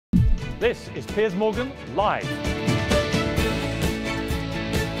This is Piers Morgan Live.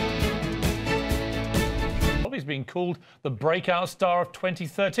 He's been called the breakout star of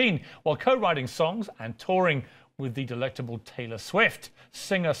 2013 while co-writing songs and touring with the delectable Taylor Swift.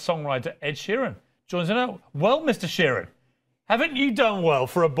 Singer-songwriter Ed Sheeran joins us now. Well, Mr. Sheeran, haven't you done well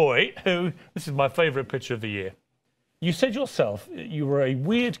for a boy who, this is my favourite picture of the year. You said yourself you were a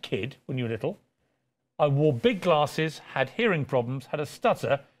weird kid when you were little. I wore big glasses, had hearing problems, had a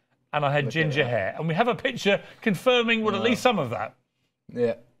stutter, and I had ginger hair. And we have a picture confirming at least some of that.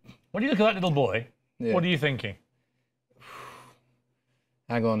 Yeah. When you look at that little boy, what are you thinking?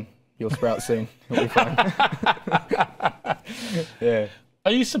 Hang on, you'll sprout soon. It'll be fine. Yeah.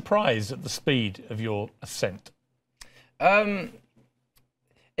 Are you surprised at the speed of your ascent? It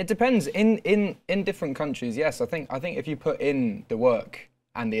depends. In different countries, yes. I think if you put in the work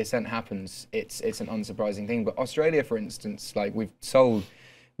and the ascent happens, it's an unsurprising thing. But Australia, for instance, like we've sold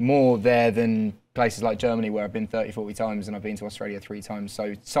more there than places like Germany, where I've been 30, 40 times, and I've been to Australia 3 times.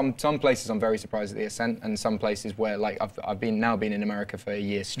 So some places I'm very surprised at the ascent, and some places where like I've been in America for a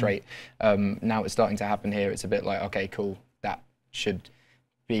year straight. Now it's starting to happen here. It's a bit like, okay, cool, that should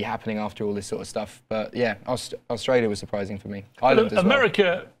be happening after all this sort of stuff. But yeah, Australia was surprising for me. Ireland as well.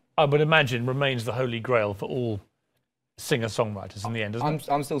 America, I would imagine, remains the holy grail for all singer-songwriters in the end, isn't it?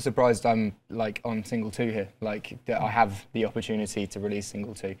 I'm still surprised I'm like on single 2 here, like that I have the opportunity to release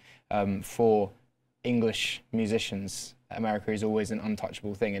single 2. For English musicians, America is always an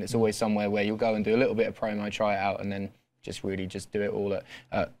untouchable thing, and it's always somewhere where you'll go and do a little bit of promo, try it out, and then just really just do it all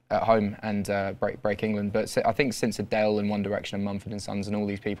at home and break England. But I think since Adele and One Direction and Mumford & Sons and all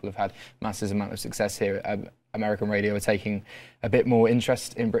these people have had massive amount of success here, American radio are taking a bit more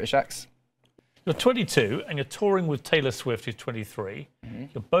interest in British acts. You're 22 and you're touring with Taylor Swift, who's 23.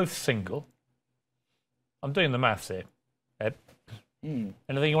 You're both single. I'm doing the maths here, Ed.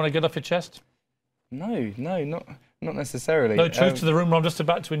 Anything you want to get off your chest? No, not necessarily. No truth to the rumour I'm just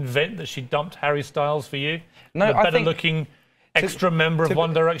about to invent that she dumped Harry Styles for you? No, the better-looking extra member of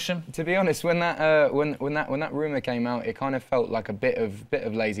One Direction? To be honest, when that rumour came out, it kind of felt like a bit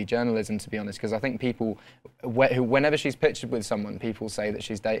of lazy journalism, to be honest, because I think people, whenever she's pictured with someone, people say that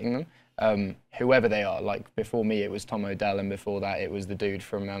she's dating them, whoever they are. Like before me, it was Tom Odell, and before that, it was the dude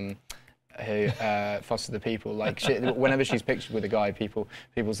from Foster the People. Like whenever she's pictured with a guy, people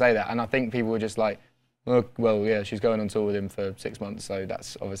say that, and I think people were just like, oh, well, yeah, she's going on tour with him for 6 months, so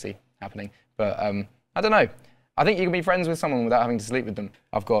that's obviously happening. But I don't know. I think you can be friends with someone without having to sleep with them.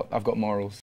 I've got morals.